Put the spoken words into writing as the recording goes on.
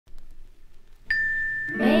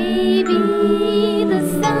Maybe the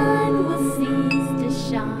sun will cease to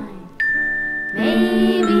shine.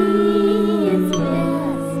 Maybe it's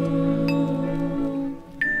west.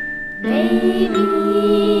 Maybe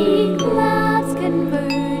clouds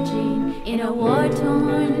converging in a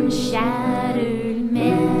war-torn and shattered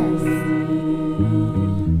mess.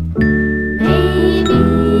 Maybe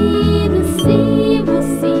the sea will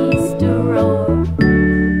cease to roar.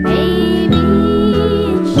 Maybe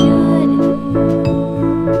it should.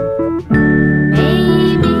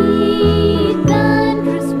 Maybe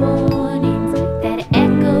thunderous warnings that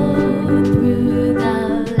echo through the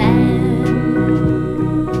land.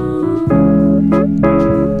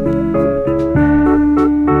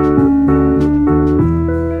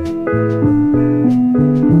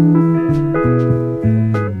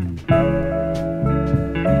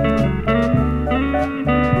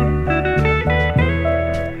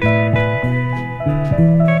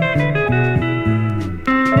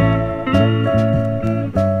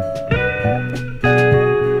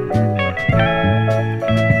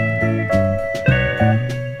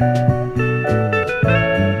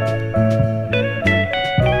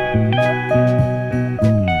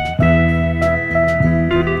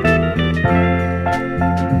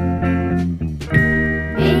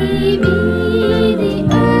 Maybe the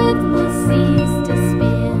earth will cease to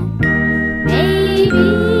spin. Maybe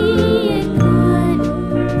it could.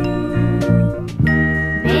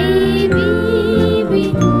 Maybe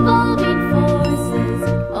revolving forces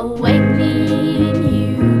awakening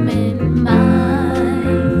human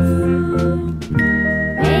minds.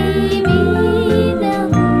 Maybe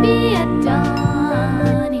there'll be a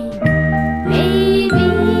dawning. Maybe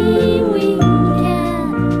we can.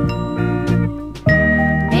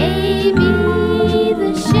 Maybe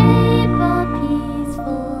the shape of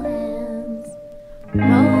peaceful hands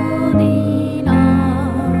rolling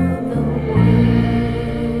on the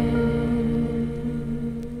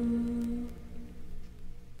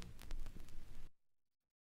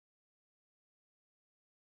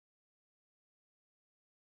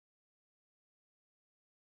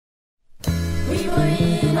We were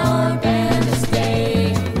in our band to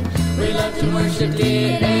stay. We loved to worship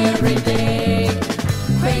it every day.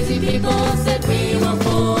 Crazy people said we were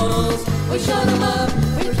fools. We showed them up,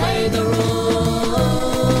 we played the rules.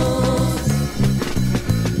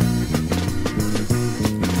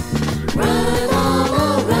 Run, mama,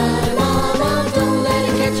 don't let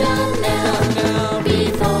it catch up now.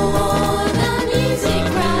 Before the music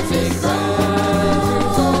crashes on.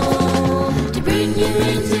 To bring you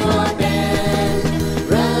into our band.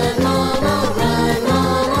 Run, mama,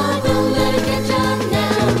 don't let it catch up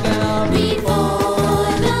now. Before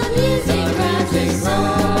the music crashes on.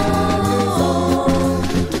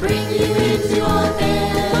 To bring you into our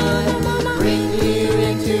band. Bring you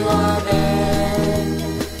into our band.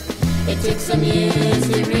 It took some years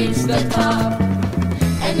to reach the top,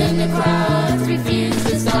 and then the crowds refused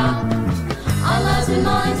to stop. Our lives and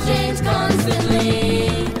minds change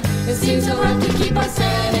constantly. It seems so hard to keep our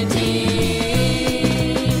sanity.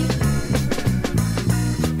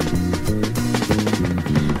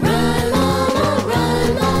 Run,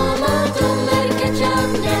 mama, don't let it catch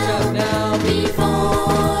up now.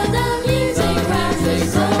 Before the music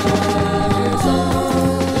crashes on.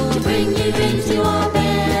 To bring you into our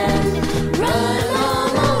band. Run,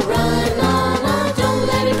 mama, don't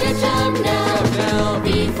let it catch up now.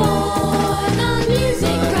 Before the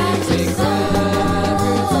music crashes on.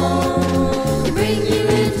 To bring you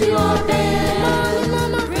into our band.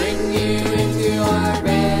 Bring you into our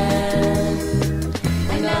band.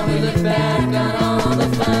 And now we look back on all the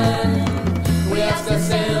fun. We ask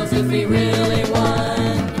ourselves if we really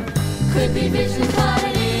won. Could be visions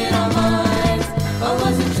clouded in our minds, or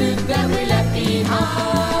was it truth that we left behind?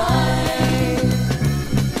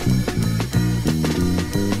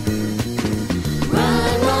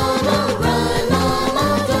 Run, mama,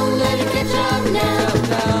 don't let it catch up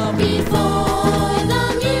now. Before the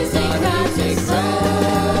music crashes on.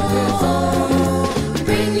 To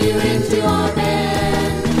bring you into our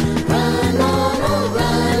band. Run,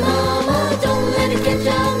 mama, don't let it catch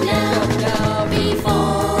up now.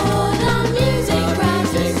 Before the music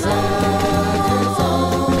crashes on.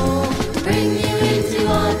 To bring you into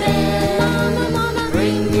our band.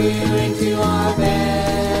 Bring you into our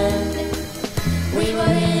band. We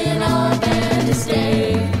were in our band to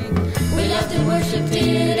stay. We loved and worshipped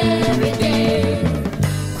it every day.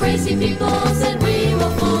 Crazy people said we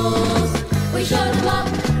were fools. We showed them up,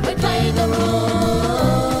 we played the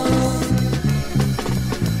rules.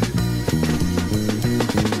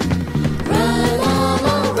 Run,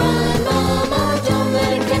 mama, don't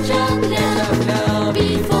let it catch up now.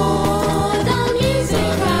 Before the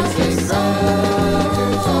music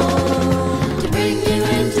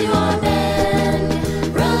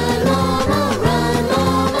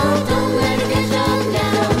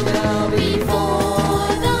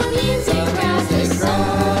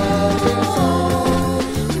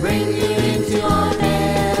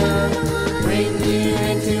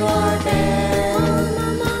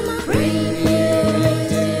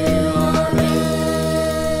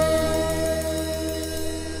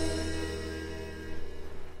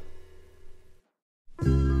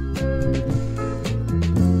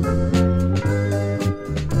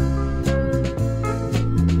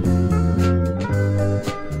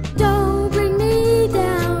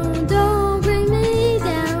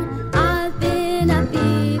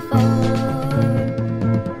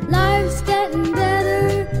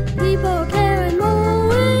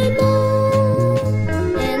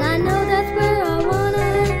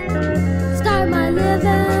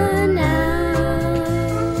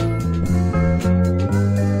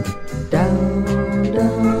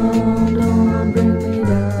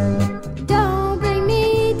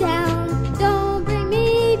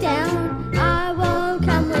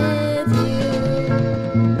with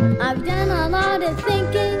you. I've done a lot of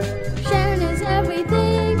thinking, sharing is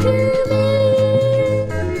everything to me.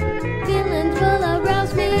 Feelings will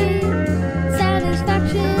arouse me,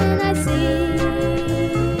 satisfaction I see.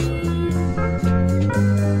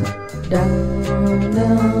 Down,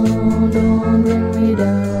 down, don't bring me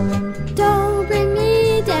down. Don't bring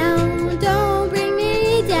me down, don't bring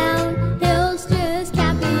me down. Hills just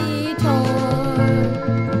can't be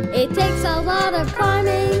torn. It takes a lot of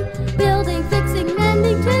climbing, building, fixing,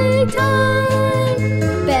 mending take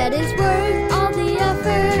time. Bet it's worth all the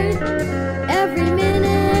effort, every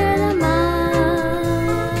minute of mine.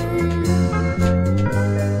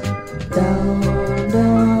 Down,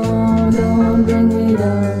 down, don't bring me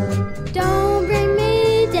down. Don't bring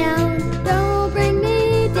me down, don't bring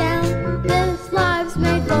me down. This life's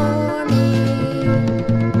made for me.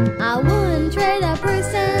 I wouldn't trade a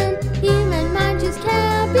person, human mind just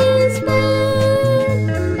can't be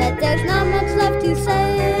spared. That there's not much left to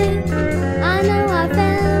say, I know I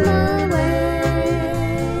found my way.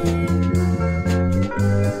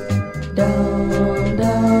 Down,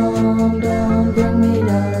 down, don't bring me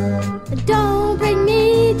down. Don't bring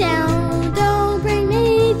me down, don't bring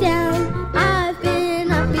me down. I've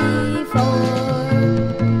been up before.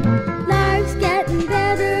 Life's getting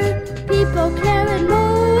better, people caring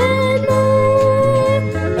more and more.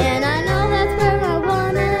 And I know that's where I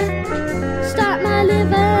wanna start my living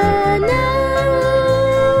now.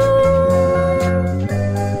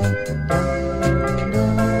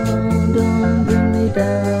 Down, don't bring me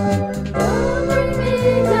down. Don't bring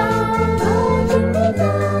me down, don't bring me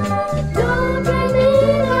down. Don't bring me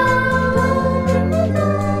down, don't bring me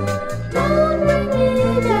down. Don't bring me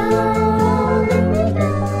down, don't bring me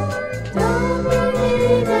down. Don't bring me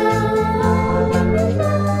down.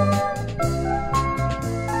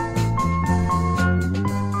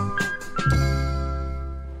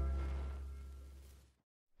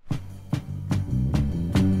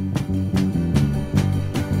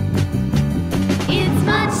 It's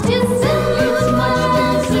much too soon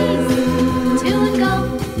to and go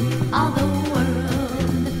all the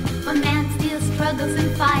world. A man still struggles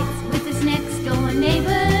and fights with his next door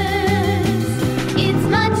neighbors. It's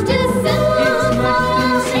much too soon for a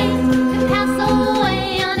day to pass away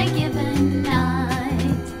on a given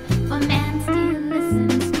night. A man still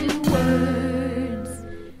listens to words.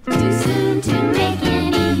 Too soon to make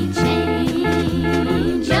any changes.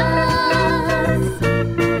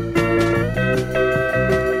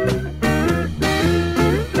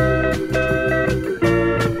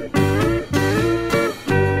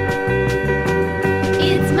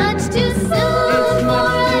 It's much too soon for a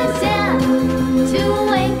dad to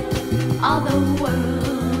awake all the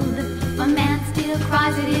world. A man still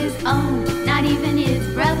cries at his own, not even his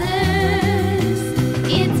brothers.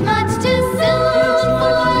 It's much too soon for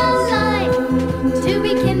a light to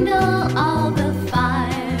rekindle all the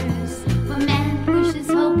fires. A man pushes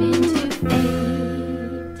hope into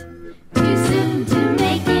fate. Too soon to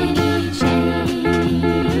make any changes.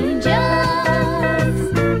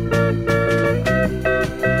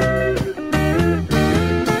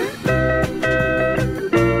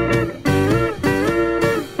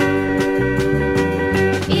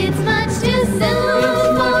 It's much too soon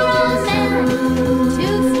for a man to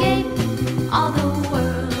escape all the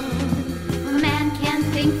world. A man can't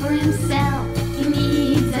think for himself, he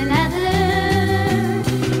needs another.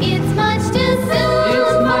 It's much too soon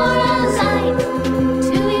for a light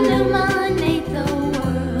to illuminate the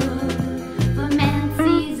world. A man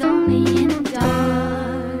sees only in the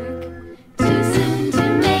dark. Too soon to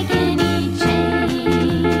make any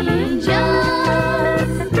changes.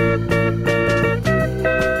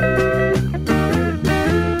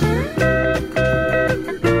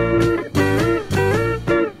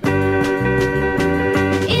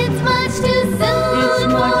 It's much too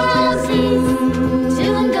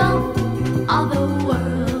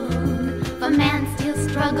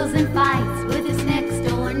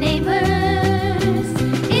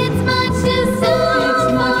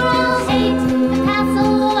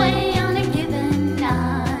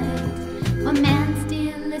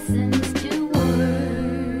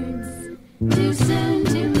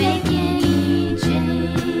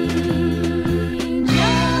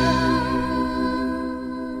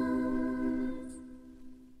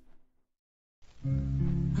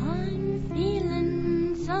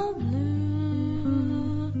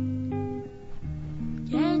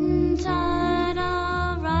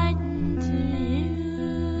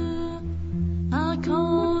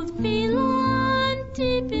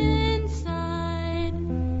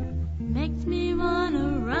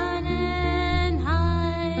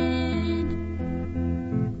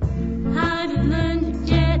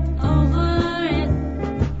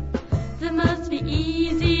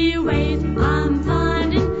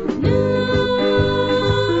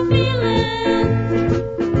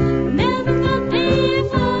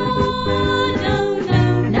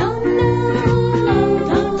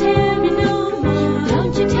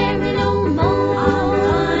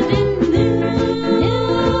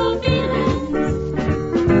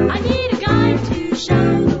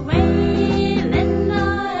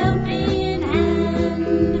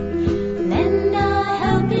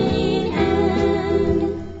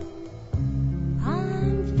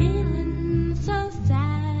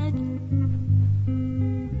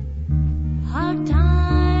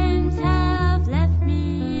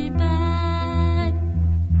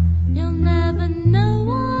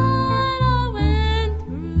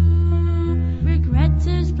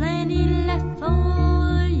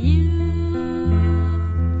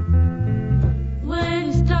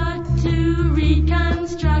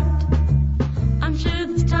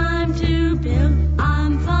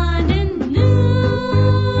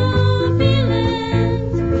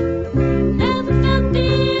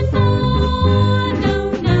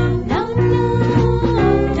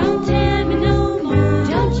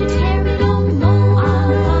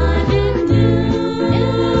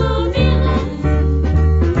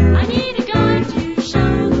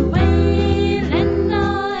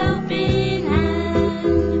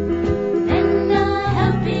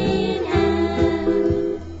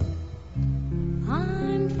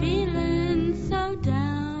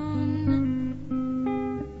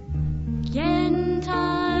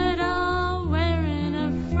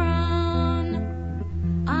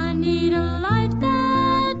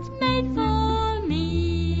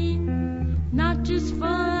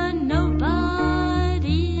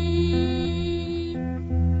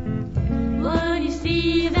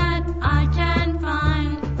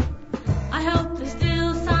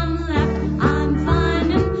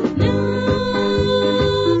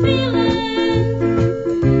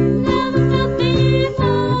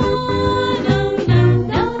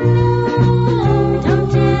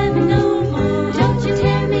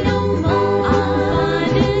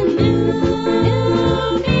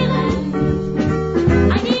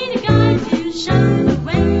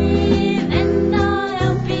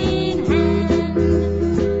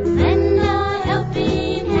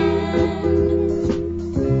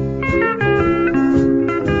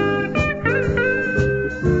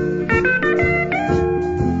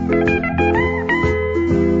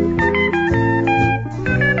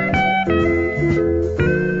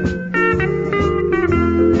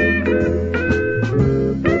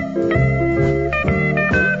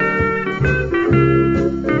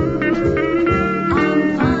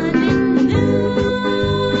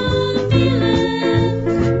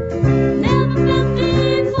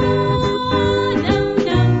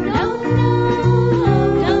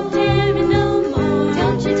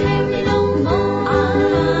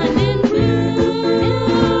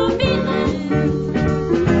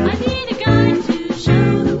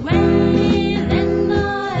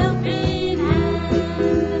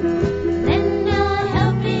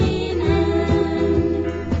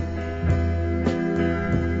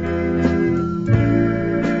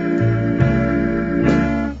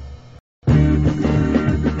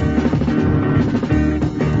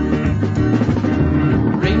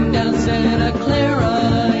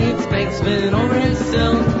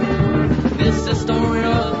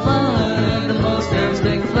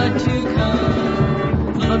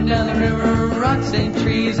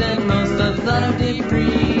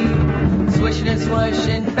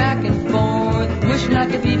swishing back and forth, wishing I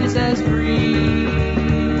could be just as free.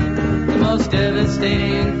 The most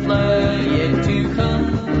devastating flood yet to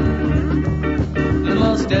come. The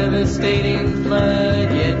most devastating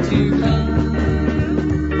flood yet to come.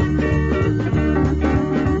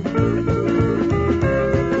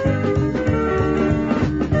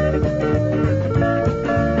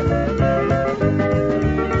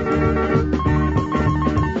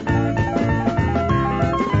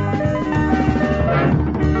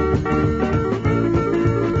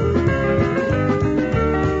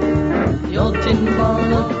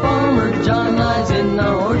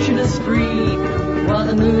 While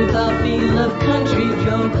the mood thought feel of country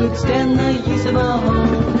Joe could stand the use of a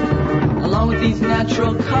home. Along with these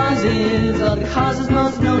natural causes are the causes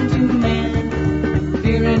most known to man.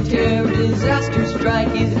 Fear and terror, disaster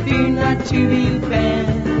strike is a fear not to be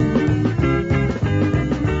banned.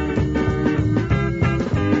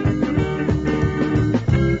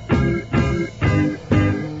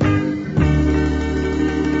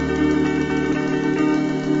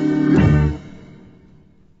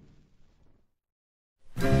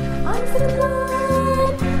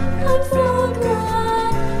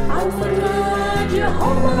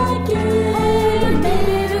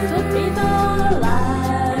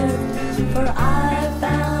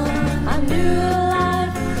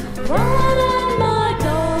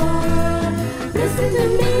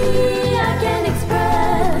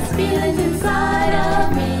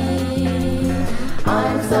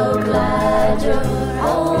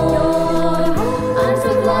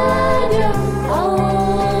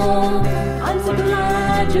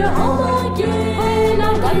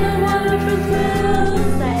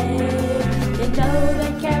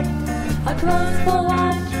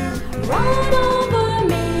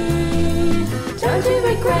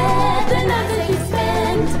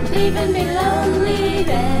 Leaving me lonely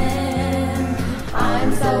then.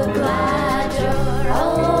 I'm so glad you're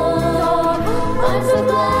home. I'm so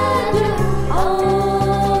glad you're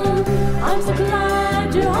home. I'm so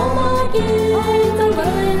glad you're home again. So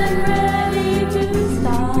willing and ready to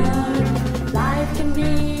start. Life can be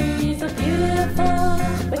so beautiful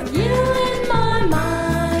with you in my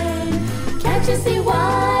mind. Can't you see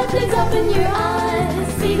why? Please open your eyes.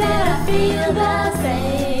 See that I feel the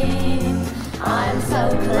same. I'm so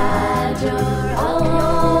glad you're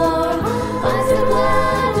home. I'm so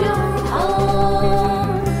glad you're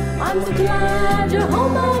home. I'm so glad you're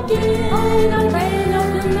home again. I'm praying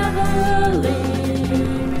you'll never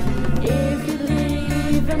leave. If you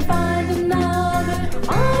leave and find another,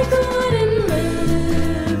 I couldn't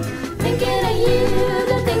live. Thinking of you,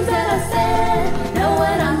 the things that I said,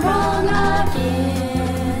 knowing I'm wrong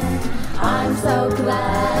again. I'm so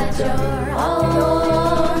glad you're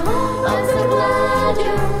home. I'm so glad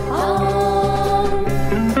you're home.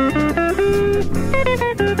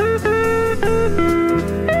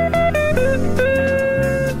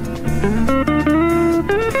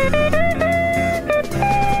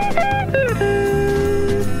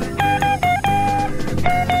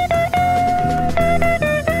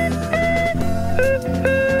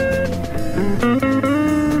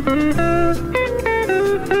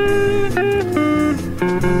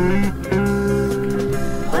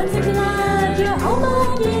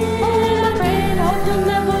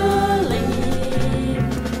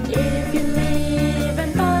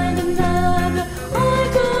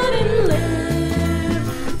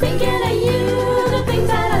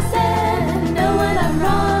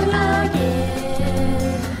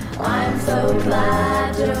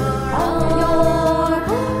 Glad you're home.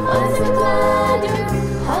 I'm so glad you're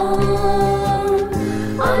home.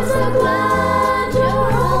 I'm so glad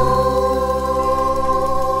you're home.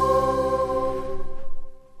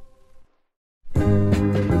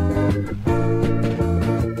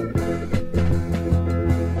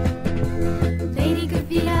 Lady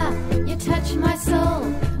Gaveda, you touch my soul.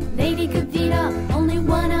 Lady Gaveda, only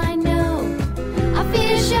one I know. I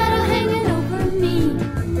feel a shadow hanging over me.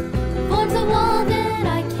 Forms a wall that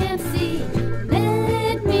I can't see.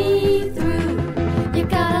 Let me through. You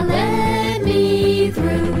gotta let me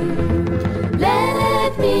through.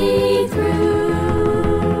 Let me through.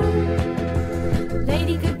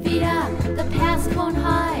 Lady Gaveda, the past won't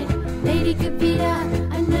hide. Lady Gaveda,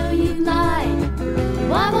 I know you've lied.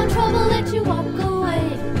 Why won't trouble let you walk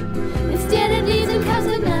away? Instead of easing comes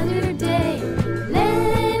another day.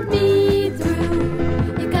 Let me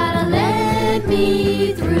through. You gotta let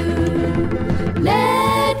me through.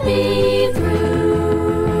 Let me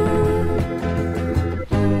through.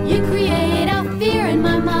 You create a fear in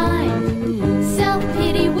my mind.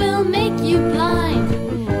 Self-pity will make you blind.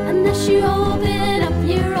 Unless you open up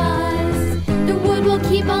your eyes, the wood will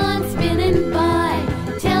keep on spinning by.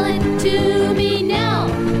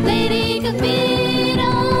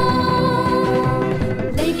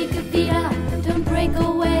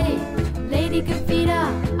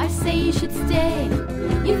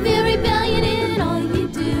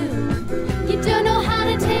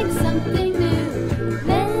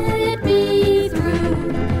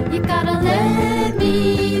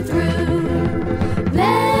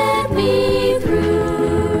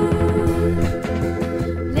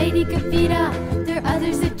 Lady Gaveda, there are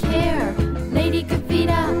others that care. Lady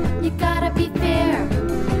Gaveda, you gotta be fair.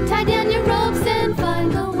 Tie down your ropes and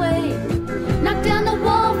find the way. Knock down the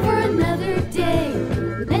wall for another day.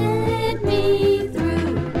 Let me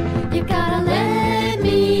through. You gotta let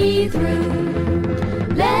me through.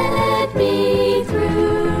 Let me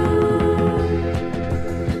through.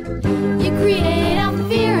 You create a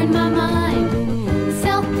fear in my mind.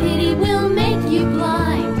 Self-pity will make you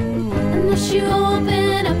blind. Unless you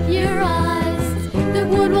open up your eyes, the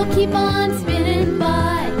wood will keep on spinning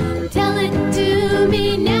by. Tell it to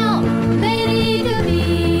me now, Lady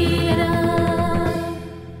Gaveda.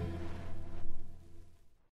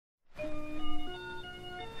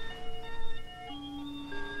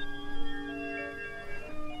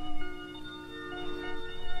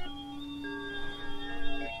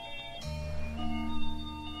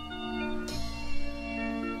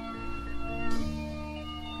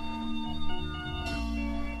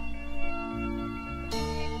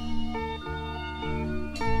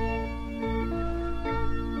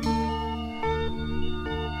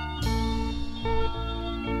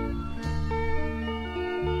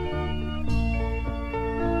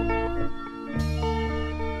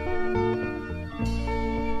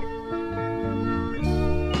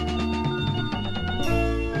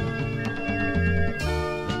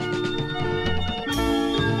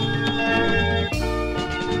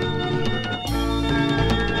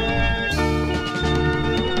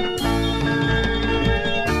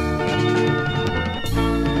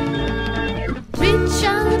 Reach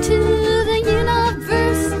out to the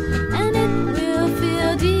universe and it will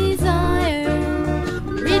feel desire.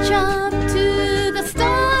 Reach up to the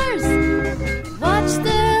stars, watch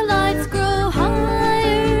their lights grow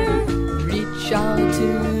higher. Reach out to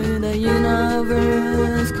the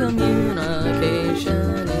universe,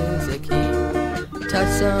 communication is the key.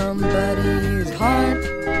 Touch somebody's heart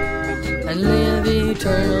and live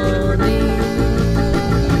eternally.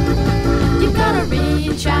 You gotta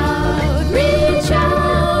reach out, reach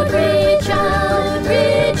out, reach out,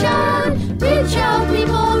 reach out, reach out,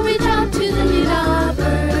 people, reach out to the universe.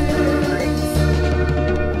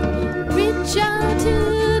 Reach out to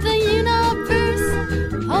the universe,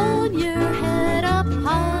 hold your head up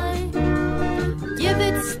high. Give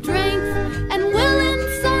it strength and will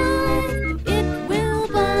inside, it will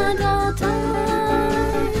bond all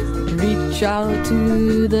ties. Reach out to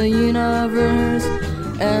the universe,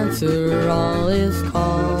 answer all its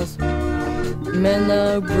calls. Mend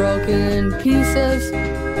the broken pieces,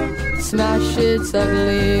 smash its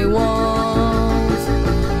ugly walls.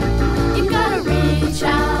 You gotta reach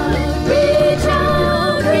out, reach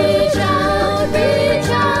out, reach out, reach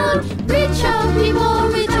out, reach out, people,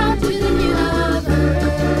 reach out to the universe.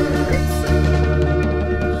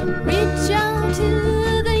 Reach out to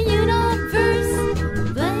the universe,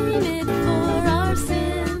 blame it for our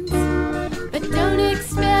sins, but don't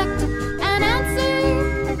expect an answer.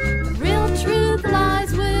 Real truth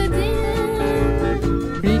lies within.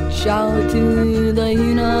 Reach out to the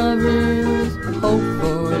universe, hope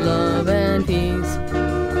for love and peace.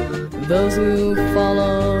 Those who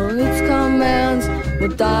follow its commands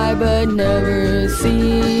will die but never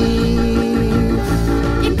cease.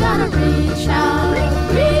 You gotta reach out,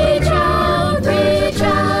 reach out, reach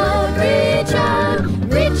out, reach out,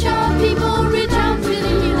 reach out, people, reach out to the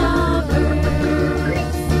universe.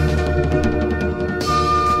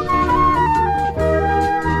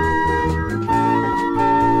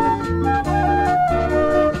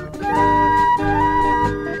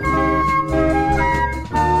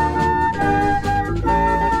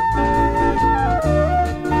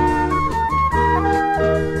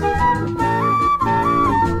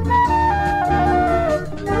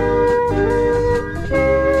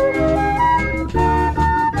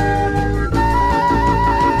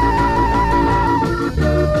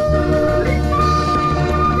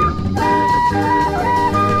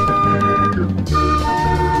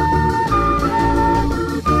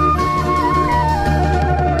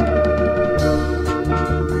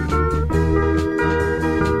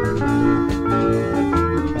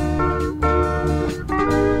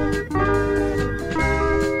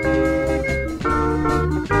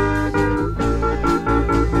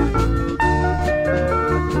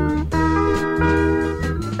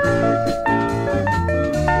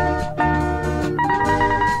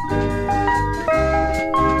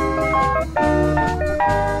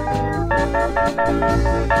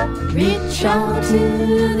 Reach out to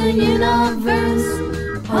the universe,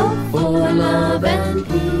 hope for love and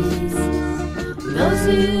peace. Those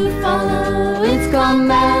who follow its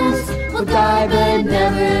commands will die but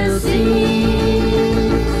never cease.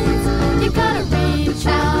 You gotta reach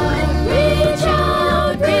out, reach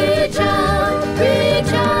out, reach out.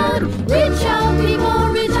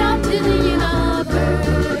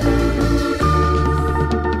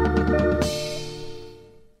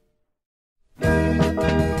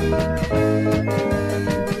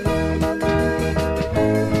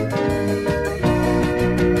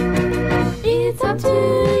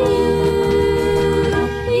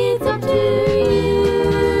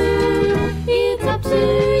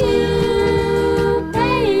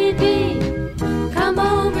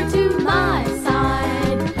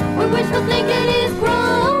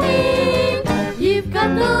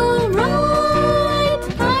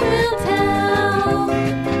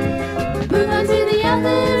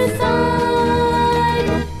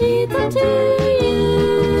 It's up to you.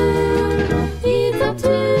 It's up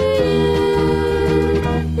to you.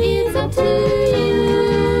 It's up to you,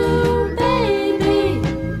 baby.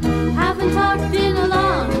 Haven't talked in a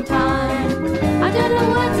long time. I don't know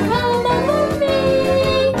what's come over me.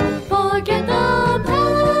 Forget the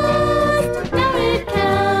past, now it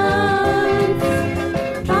counts.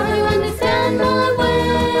 Try to understand my way.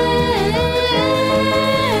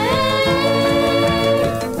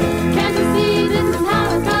 Can't you see this is how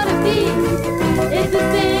it's gotta be? If this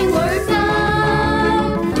thing works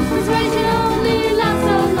out, persuasion only lasts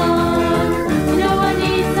so long. You know I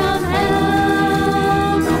need some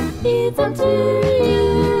help. It's up to you.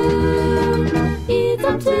 It's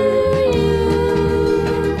up to you.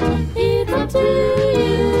 It's up to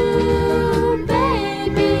you,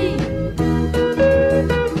 baby.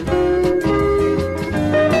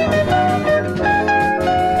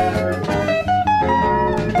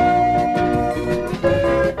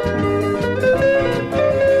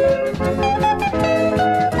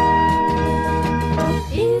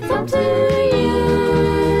 It's up to you.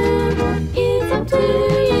 It's up to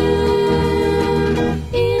you.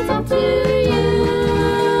 It's up to you,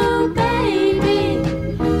 baby.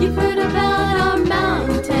 You've heard about our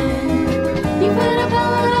mountain. You've heard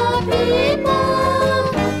about our people.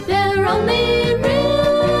 They're only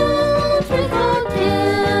real truth or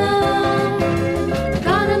kill.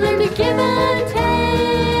 Gotta learn to give and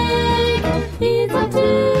take. It's up to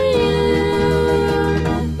you.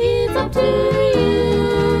 It's up to you.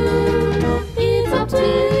 It's up to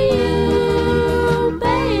you,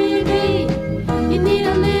 baby. You need a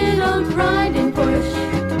little grind and push.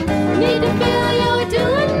 Need to feel you're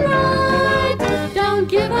doing right. Don't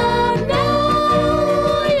give up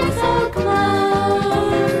now. You're so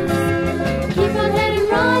close. Keep on heading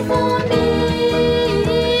right for me.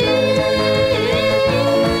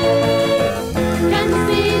 Can't you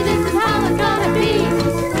see this is how it's gotta be?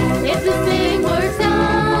 If this thing works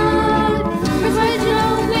out, persuasion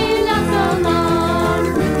only lasts so long.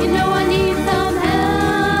 You know I need some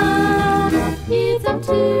help. It's up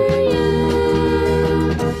to you.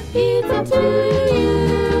 It's up to you.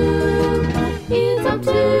 It's up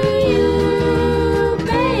to you,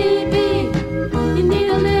 baby. You need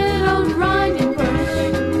a little grind and push.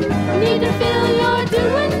 Need to feel you're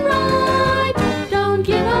doing right. Don't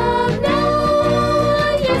give up now.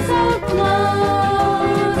 You're so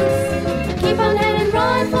close. Keep on heading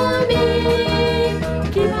right for me.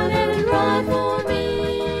 Keep on heading right for me.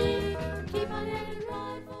 Keep on heading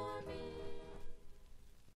right for me.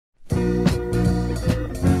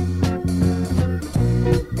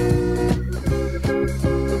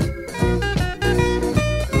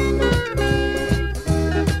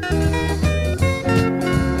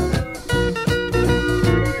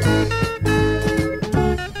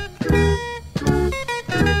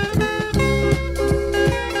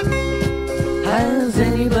 Has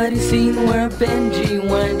anybody seen where Benjy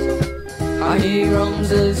went? How he roams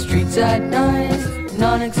the streets at night.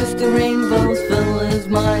 Non-existent rainbows fill his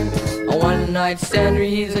mind. A one-night stander,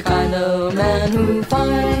 he's the kind of man who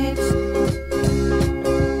fights.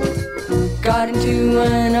 Got into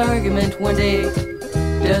an argument one day,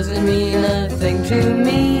 doesn't mean a thing to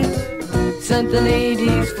me. Sent the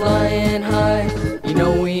ladies flying high. You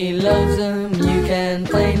know he loves them, you can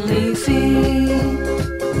plainly see.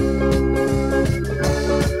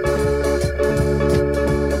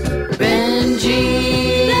 Benjy,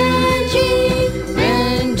 Benjy,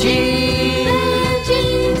 Benjy, Benjy.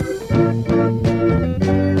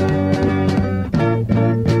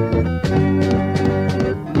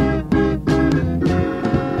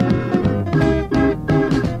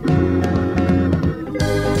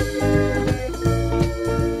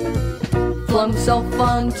 Flung himself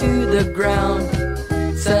onto the ground,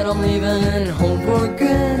 said I'm leaving home for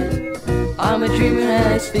good. I'm a dreamer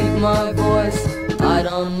and I speak my voice. I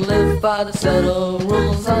don't live by the settled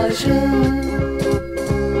rules I should.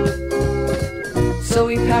 So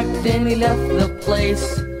he packed and he left the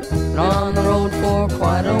place, and on the road for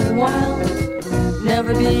quite a while.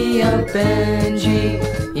 Never be a Benjy.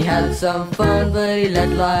 He had some fun, but he let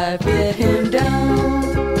life get him down.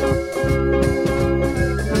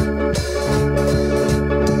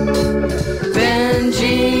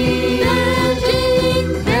 Benjy, Benjy,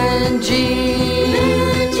 Benjy.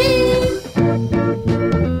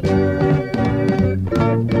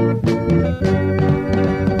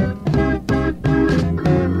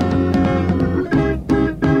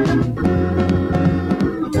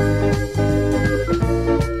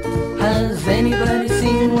 Has anybody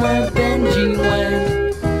seen where Benjy went?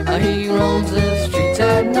 He roams the streets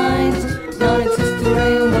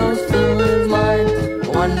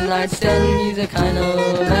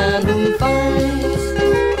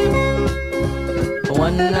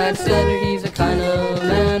one-night stander, he's the kind of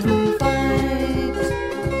man who fights.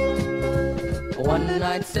 A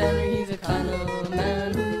one-night stander, he's the kind of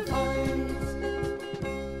man who fights.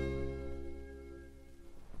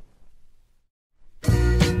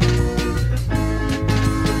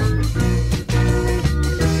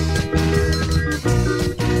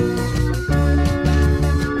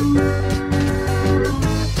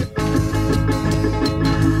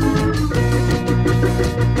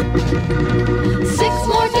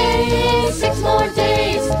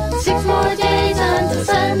 6 more days until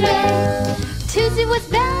Sunday. Tuesday was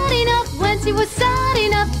bad enough, Wednesday was sad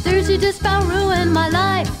enough, Thursday just about ruined my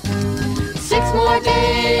life. 6 more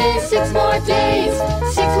days, 6 more days,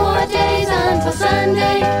 6 more days until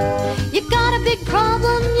Sunday. You got a big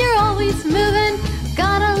problem, you're always moving,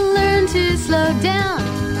 gotta learn to slow down.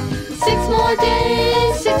 6 more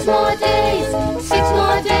days, 6 more days, 6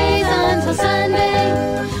 more days until Sunday.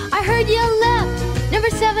 I heard you left number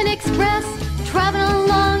 7 Express, traveling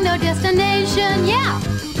along, no destination, yeah.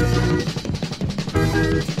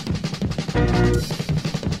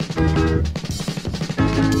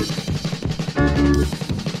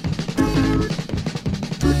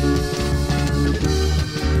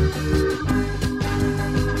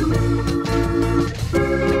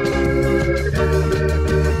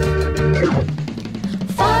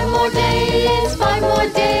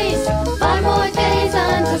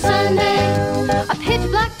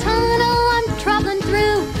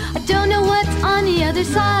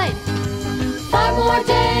 Side. 5 more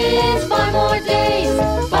days, 5 more days,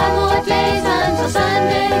 5 more days until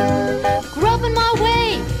Sunday. Groping my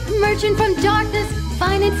way, emerging from darkness,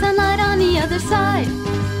 finding sunlight on the other side.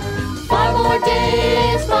 5 more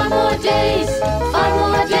days, 5 more days, 5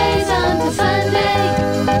 more days until Sunday.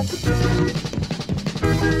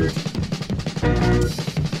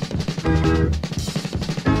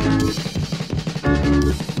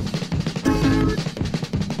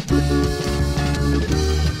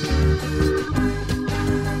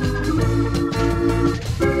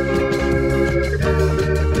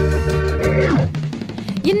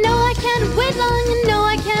 You know I can't wait long, you know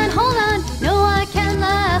I can't hold on, no I can't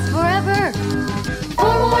last forever.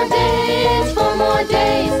 4 more days, 4 more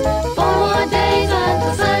days, 4 more days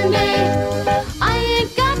until Sunday. I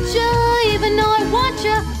ain't got you, even though I want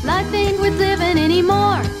you, life ain't worth living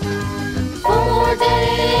anymore. 4 more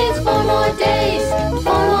days, 4 more days,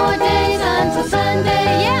 4 more days until Sunday,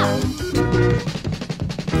 yeah.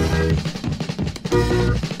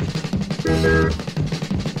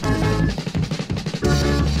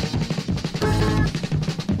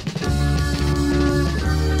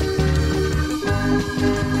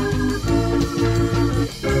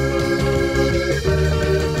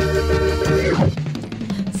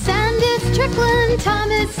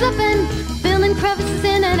 Time is slipping, filling crevices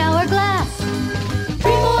in an hourglass.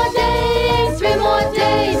 3 more days, 3 more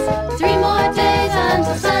days, 3 more days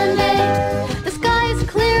until Sunday. The sky is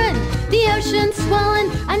clearing, the ocean's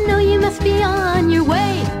swelling, I know you must be on your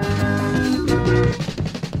way.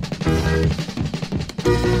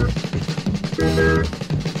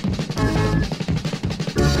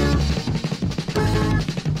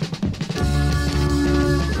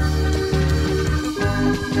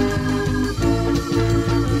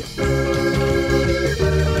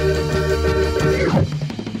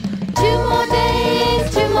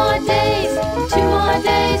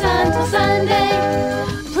 Sunday.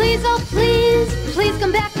 Please, oh please, please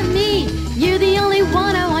come back to me. You're the only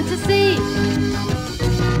one I want to see.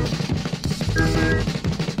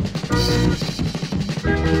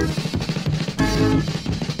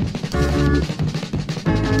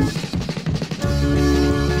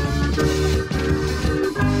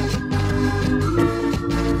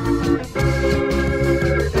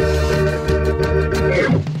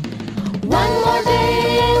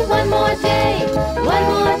 One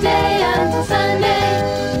more day until Sunday.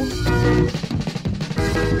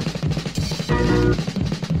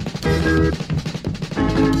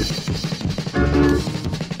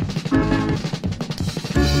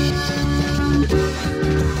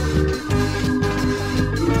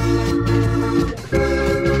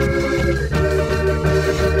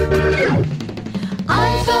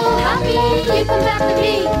 I'm so happy you come back to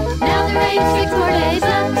me. Now there ain't 6 more days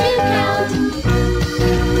left to count.